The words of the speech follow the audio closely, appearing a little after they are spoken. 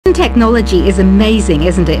Technology is amazing,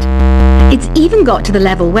 isn't it? It's even got to the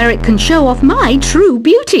level where it can show off my true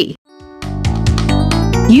beauty.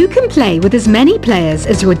 You can play with as many players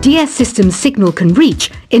as your DS system's signal can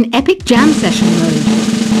reach in Epic Jam Session mode.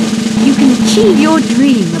 You can achieve your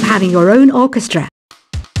dream of having your own orchestra.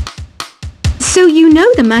 So you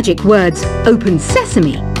know the magic words "Open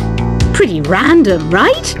Sesame." Pretty random,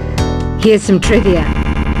 right? Here's some trivia.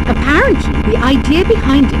 Apparently, the idea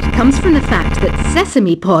behind it comes from the fact that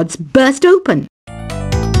sesame pods burst open.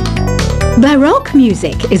 Baroque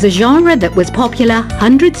music is a genre that was popular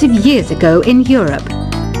hundreds of years ago in Europe.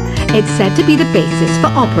 It's said to be the basis for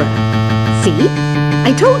opera. See?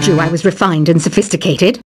 I told you I was refined and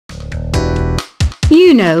sophisticated.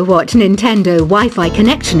 You know what Nintendo Wi-Fi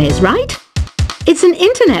connection is, right? It's an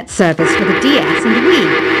internet service for the DS and Wii,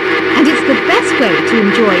 and it's the best way to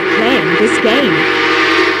enjoy playing this game.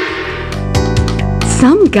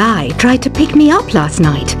 Some guy tried to pick me up last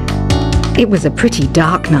night. It was a pretty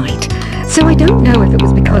dark night, so I don't know if it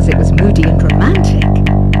was because it was moody and romantic,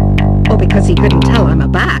 or because he couldn't tell I'm a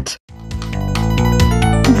bat.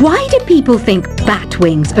 Why do people think bat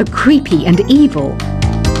wings are creepy and evil?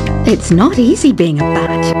 It's not easy being a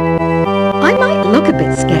bat. I might look a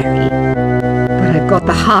bit scary, but I've got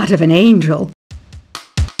the heart of an angel.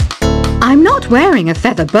 I'm not wearing a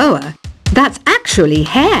feather boa. That's actually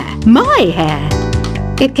hair, my hair.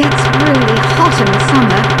 It gets really hot in the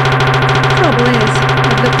summer. Trouble is, I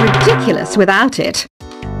look ridiculous without it.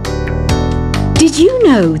 Did you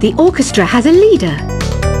know the orchestra has a leader?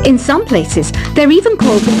 In some places, they're even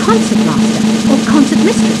called the concert master or concert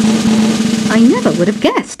mistress. I never would have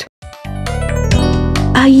guessed.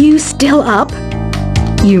 Are you still up?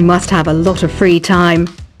 You must have a lot of free time.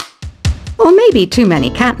 Or maybe too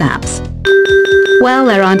many catnaps. Well,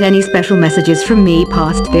 there aren't any special messages from me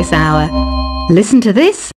past this hour. Listen to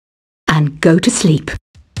this and go to sleep.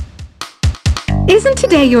 Isn't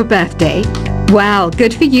today your birthday? Well,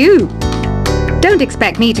 good for you. Don't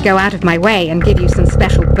expect me to go out of my way and give you some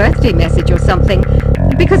special birthday message or something,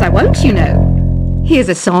 because I won't, you know. Here's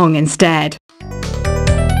a song instead.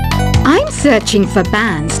 I'm searching for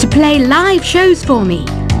bands to play live shows for me.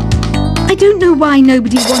 I don't know why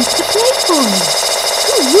nobody wants to play for me.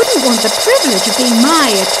 Who wouldn't want the privilege of being my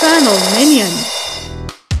eternal minion?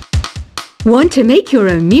 Want to make your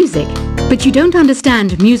own music, but you don't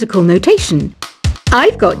understand musical notation?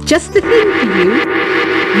 I've got just the thing for you.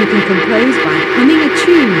 You can compose by humming a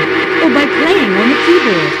tune or by playing on the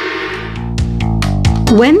keyboard.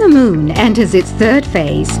 When the moon enters its third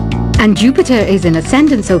phase and Jupiter is in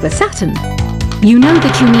ascendance over Saturn, you know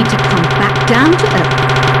that you need to come back down to Earth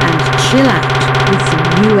and chill out with some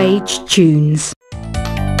new age tunes.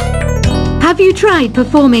 Have you tried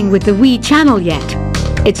performing with the Wii channel yet?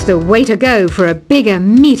 It's the way to go for a bigger,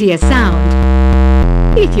 meatier sound.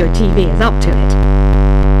 If your TV is up to it.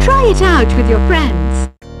 Try it out with your friends.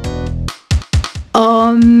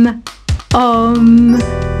 Oh,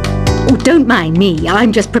 don't mind me.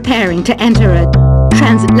 I'm just preparing to enter a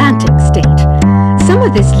transatlantic state. Some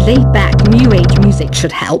of this laid-back New Age music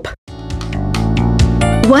should help.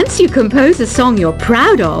 Once you compose a song you're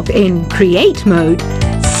proud of in Create mode,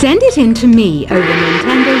 send it in to me over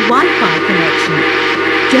Nintendo Wi-Fi connection.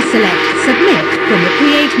 Just select Submit from the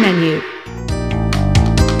Create menu.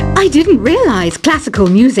 I didn't realize classical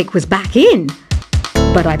music was back in.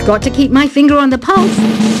 But I've got to keep my finger on the pulse,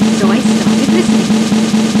 so I started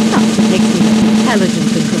listening. That's what makes me look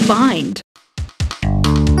intelligent and refined.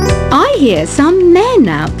 I hear some men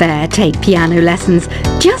out there take piano lessons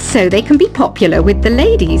just so they can be popular with the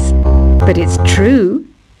ladies. But it's true,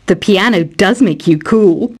 the piano does make you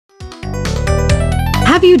cool.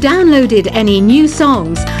 Have you downloaded any new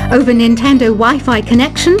songs over Nintendo Wi-Fi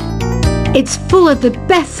connection? It's full of the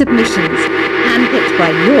best submissions, handpicked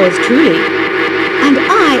by yours truly. And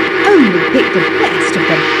I only pick the best of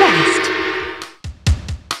the best.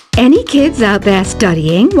 Any kids out there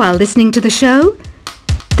studying while listening to the show?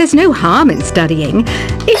 There's no harm in studying.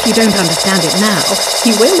 If you don't understand it now,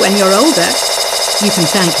 you will when you're older. You can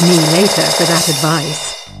thank me later for that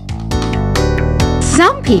advice.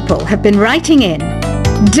 Some people have been writing in,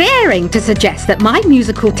 daring to suggest that my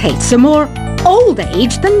musical tastes are more old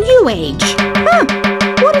age than new age. Huh,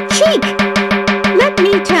 what a cheek! Let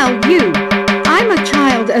me tell you, I'm a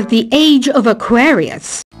child of the age of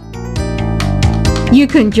Aquarius. You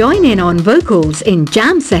can join in on vocals in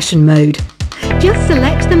jam session mode. Just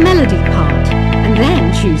select the melody part and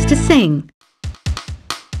then choose to sing.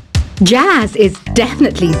 Jazz is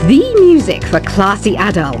definitely the music for classy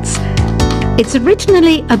adults. It's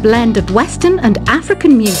originally a blend of Western and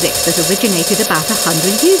African music that originated about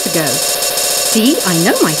 100 years ago. See, I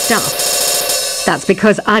know my stuff. That's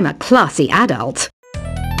because I'm a classy adult.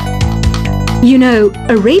 You know,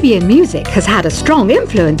 Arabian music has had a strong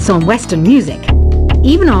influence on Western music.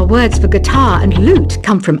 Even our words for guitar and lute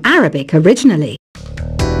come from Arabic originally.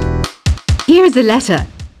 Here's a letter.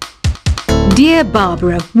 Dear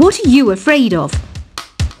Barbara, what are you afraid of?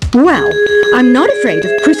 Well, I'm not afraid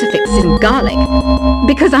of crucifixes and garlic,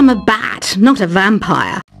 because I'm a bat, not a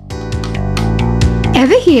vampire.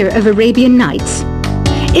 Ever hear of Arabian Nights?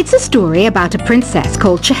 It's a story about a princess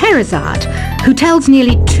called Scheherazade, who tells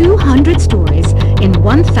nearly 200 stories in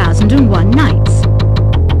 1001 nights.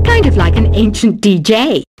 Kind of like an ancient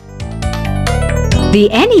DJ. The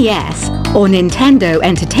NES, or Nintendo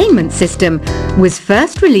Entertainment System, was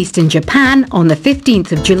first released in Japan on the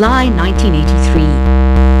 15th of July 1983.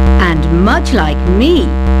 And much like me,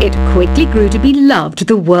 it quickly grew to be loved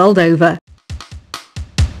the world over.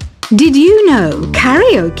 Did you know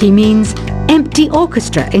karaoke means empty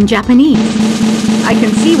orchestra in Japanese? I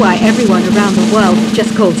can see why everyone around the world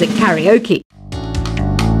just calls it karaoke.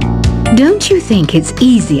 Don't you think it's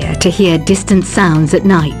easier to hear distant sounds at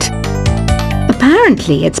night?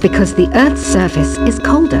 Apparently it's because the Earth's surface is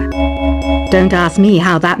colder. Don't ask me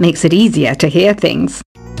how that makes it easier to hear things.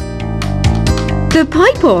 The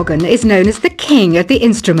pipe organ is known as the king of the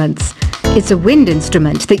instruments. It's a wind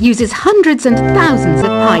instrument that uses hundreds and thousands of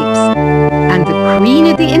pipes. And the queen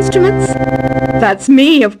of the instruments? That's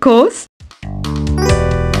me, of course.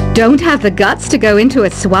 Don't have the guts to go into a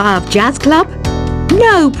suave jazz club?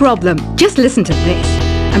 No problem. Just listen to this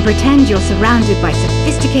and pretend you're surrounded by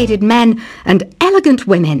sophisticated men and elegant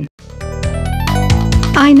women.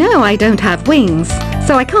 I know I don't have wings,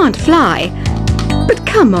 so I can't fly. But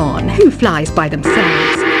come on, who flies by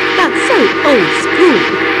themselves? That's so old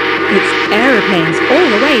school. It's aeroplanes all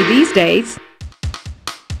the way these days.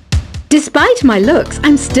 Despite my looks,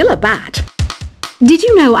 I'm still a bat. Did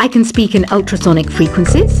you know I can speak in ultrasonic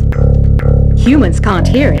frequencies? Humans can't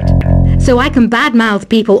hear it, so I can badmouth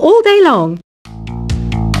people all day long.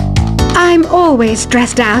 I'm always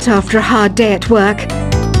stressed out after a hard day at work.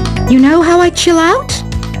 You know how I chill out?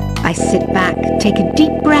 I sit back, take a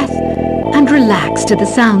deep breath, and relax to the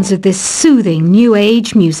sounds of this soothing new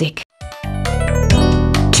age music.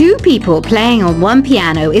 Two people playing on one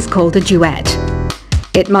piano is called a duet.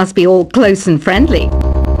 It must be all close and friendly.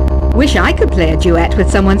 Wish I could play a duet with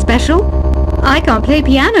someone special. I can't play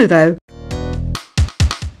piano though.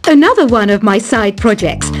 Another one of my side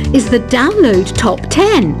projects is the Download Top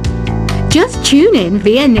 10. Just tune in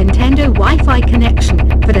via Nintendo Wi-Fi connection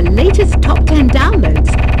for the latest Top 10 downloads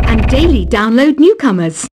and daily download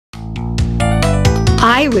newcomers.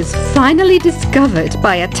 I was finally discovered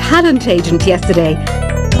by a talent agent yesterday,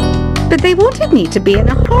 but they wanted me to be in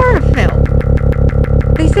a horror film.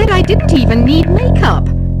 They said I didn't even need makeup.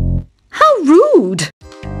 How rude!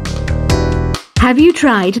 Have you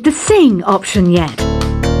tried the Sing option yet?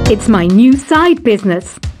 It's my new side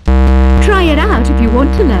business. Try it out if you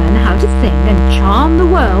want to learn how to sing and charm the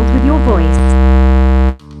world with your voice.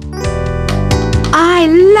 I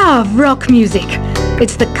love rock music.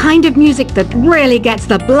 It's the kind of music that really gets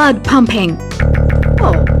the blood pumping.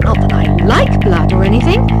 Oh, not that I like blood or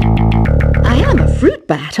anything. I am a fruit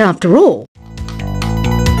bat after all.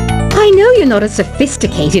 I know you're not as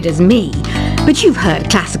sophisticated as me, but you've heard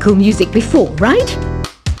classical music before, right?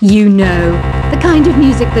 You know, the kind of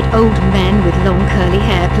music that old men with long curly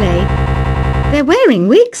hair play. They're wearing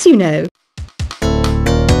wigs, you know.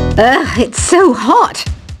 Ugh, it's so hot.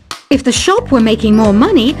 If the shop were making more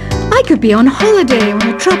money, I could be on holiday on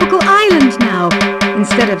a tropical island now,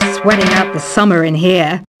 instead of sweating out the summer in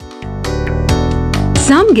here.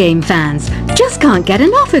 Some game fans just can't get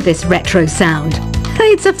enough of this retro sound.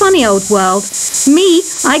 It's a funny old world. Me,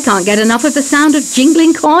 I can't get enough of the sound of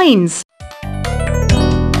jingling coins.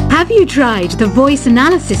 Have you tried the voice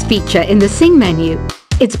analysis feature in the Sing menu?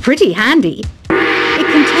 It's pretty handy. It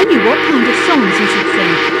can tell you what kind of songs you should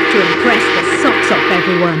sing to impress the socks off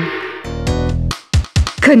everyone.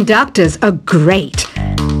 Conductors are great.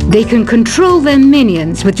 They can control their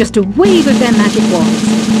minions with just a wave of their magic wands.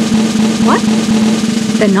 What?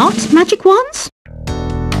 They're not magic wands?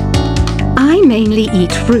 I mainly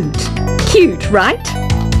eat fruit. Cute, right?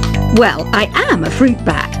 Well, I am a fruit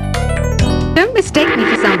bat. Don't mistake me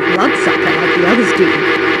for some bloodsucker like the others do.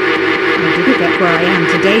 I didn't get where I am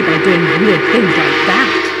today by doing weird things like that.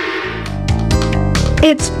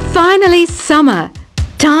 It's finally summer.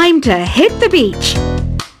 Time to hit the beach.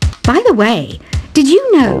 By the way, did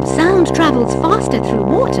you know sound travels faster through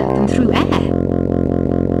water than through air?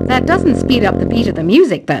 That doesn't speed up the beat of the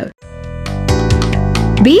music, though.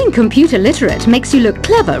 Being computer literate makes you look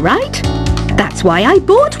clever, right? That's why I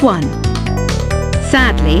bought one.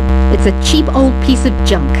 Sadly, it's a cheap old piece of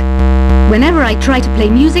junk. Whenever I try to play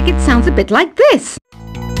music, it sounds a bit like this.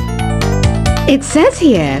 It says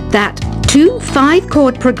here that 2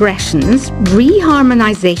 5-chord progressions,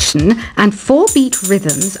 reharmonization, and 4-beat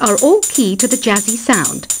rhythms are all key to the jazzy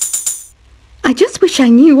sound. I just wish I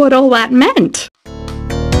knew what all that meant.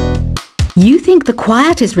 You think the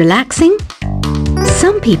quiet is relaxing?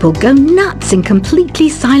 Some people go nuts in completely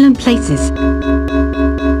silent places.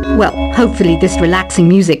 Well, hopefully this relaxing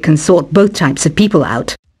music can sort both types of people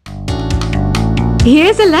out.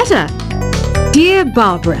 Here's a letter. Dear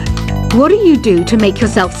Barbara, what do you do to make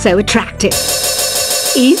yourself so attractive?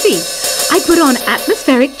 Easy. I put on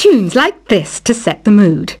atmospheric tunes like this to set the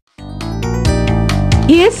mood.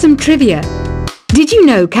 Here's some trivia. Did you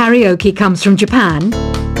know karaoke comes from Japan?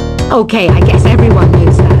 Okay, I guess everyone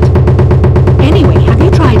knows that. Anyway, have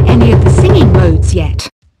you tried any of the singing modes yet?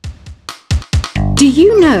 Do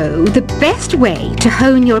you know the best way to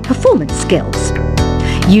hone your performance skills?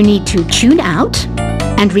 You need to tune out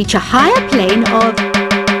and reach a higher plane of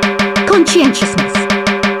conscientiousness.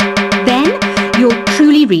 Then you'll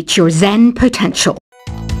truly reach your Zen potential.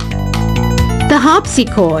 The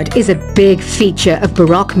harpsichord is a big feature of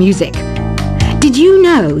Baroque music. Did you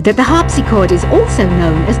know that the harpsichord is also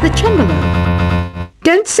known as the cembalo?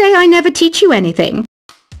 Don't say I never teach you anything.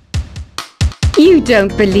 You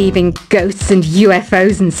don't believe in ghosts and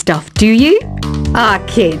UFOs and stuff, do you? Ah,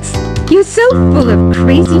 kids, you're so full of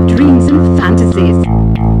crazy dreams and fantasies.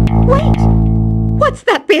 Wait, what's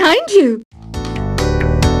that behind you?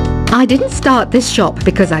 I didn't start this shop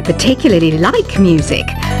because I particularly like music.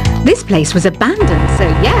 This place was abandoned, so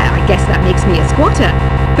yeah, I guess that makes me a squatter.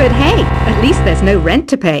 But hey, at least there's no rent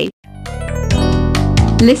to pay.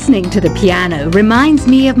 Listening to the piano reminds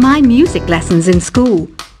me of my music lessons in school.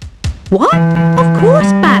 What? Of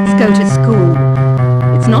course bats go to school.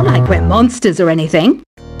 It's not like we're monsters or anything.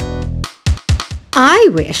 I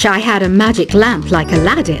wish I had a magic lamp like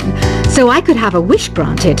Aladdin, so I could have a wish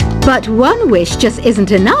granted. But one wish just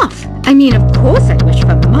isn't enough. I mean, of course I wish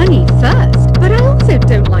for money first, but I also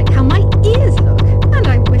don't like how my ears look. And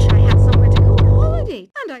I wish I had somewhere to go on holiday.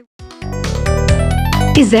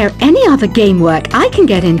 Is there any other game work I can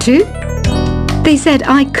get into? They said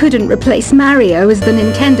I couldn't replace Mario as the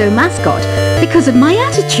Nintendo mascot because of my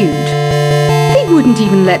attitude. They wouldn't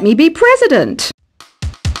even let me be president.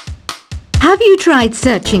 Have you tried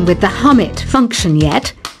searching with the Hum It function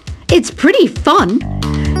yet? It's pretty fun.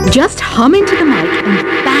 Just hum into the mic and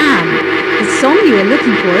bam! The song you are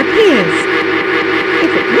looking for appears.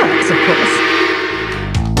 If it works, of course.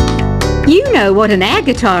 You know what an air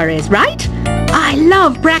guitar is, right? I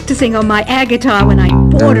love practicing on my air guitar when I'm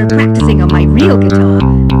bored of practicing on my real guitar.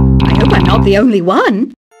 I hope I'm not the only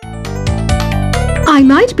one. I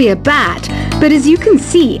might be a bat, but as you can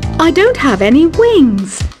see, I don't have any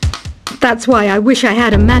wings. That's why I wish I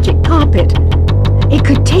had a magic carpet. It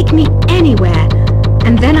could take me anywhere,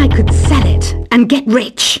 and then I could sell it and get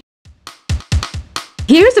rich.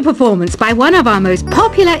 Here's a performance by one of our most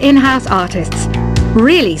popular in-house artists.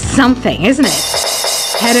 Really something, isn't it?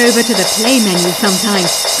 Head over to the play menu sometime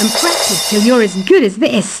and practice till you're as good as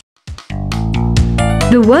this.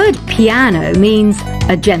 The word piano means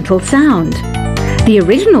a gentle sound. The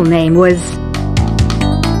original name was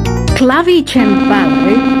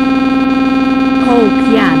clavicembalo col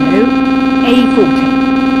piano a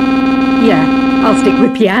forte. Yeah, I'll stick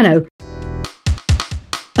with piano.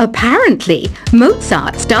 Apparently,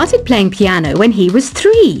 Mozart started playing piano when he was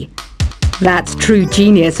 3. That's true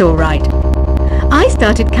genius, all right. I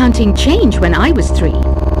started counting change when I was 3,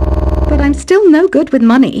 but I'm still no good with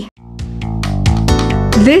money.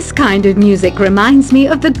 This kind of music reminds me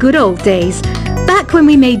of the good old days, back when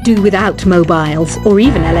we made do without mobiles or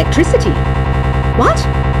even electricity. What?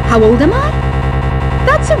 How old am I?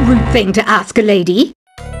 That's a rude thing to ask a lady.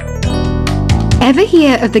 Ever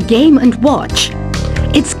hear of the Game & Watch?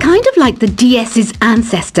 It's kind of like the DS's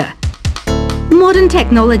ancestor. Modern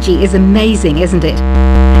technology is amazing, isn't it?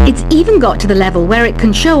 It's even got to the level where it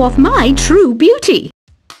can show off my true beauty.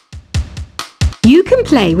 You can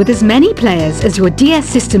play with as many players as your DS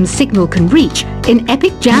system's signal can reach in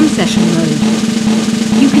epic jam session mode.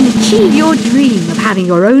 You can achieve your dream of having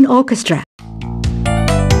your own orchestra.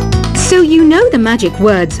 So you know the magic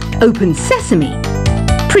words "Open Sesame."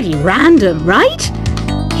 Pretty random, right?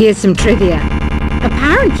 Here's some trivia.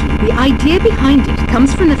 Apparently, the idea behind it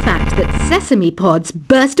comes from the fact that sesame pods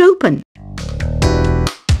burst open.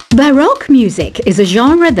 Baroque music is a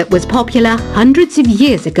genre that was popular hundreds of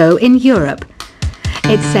years ago in Europe.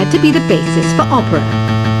 It's said to be the basis for opera.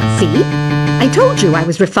 See? I told you I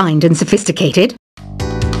was refined and sophisticated.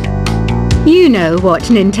 You know what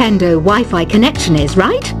Nintendo Wi-Fi connection is,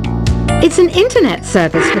 right? It's an internet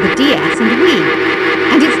service for the DS and Wii,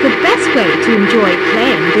 and it's the best way to enjoy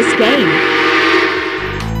playing this game.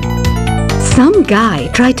 Some guy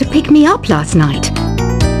tried to pick me up last night.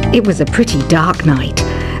 It was a pretty dark night,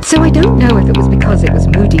 so I don't know if it was because it was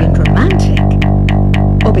moody and romantic,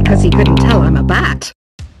 or because he couldn't tell I'm a bat.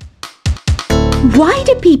 Why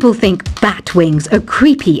do people think bat wings are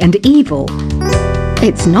creepy and evil?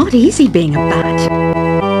 It's not easy being a bat.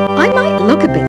 I might look a bit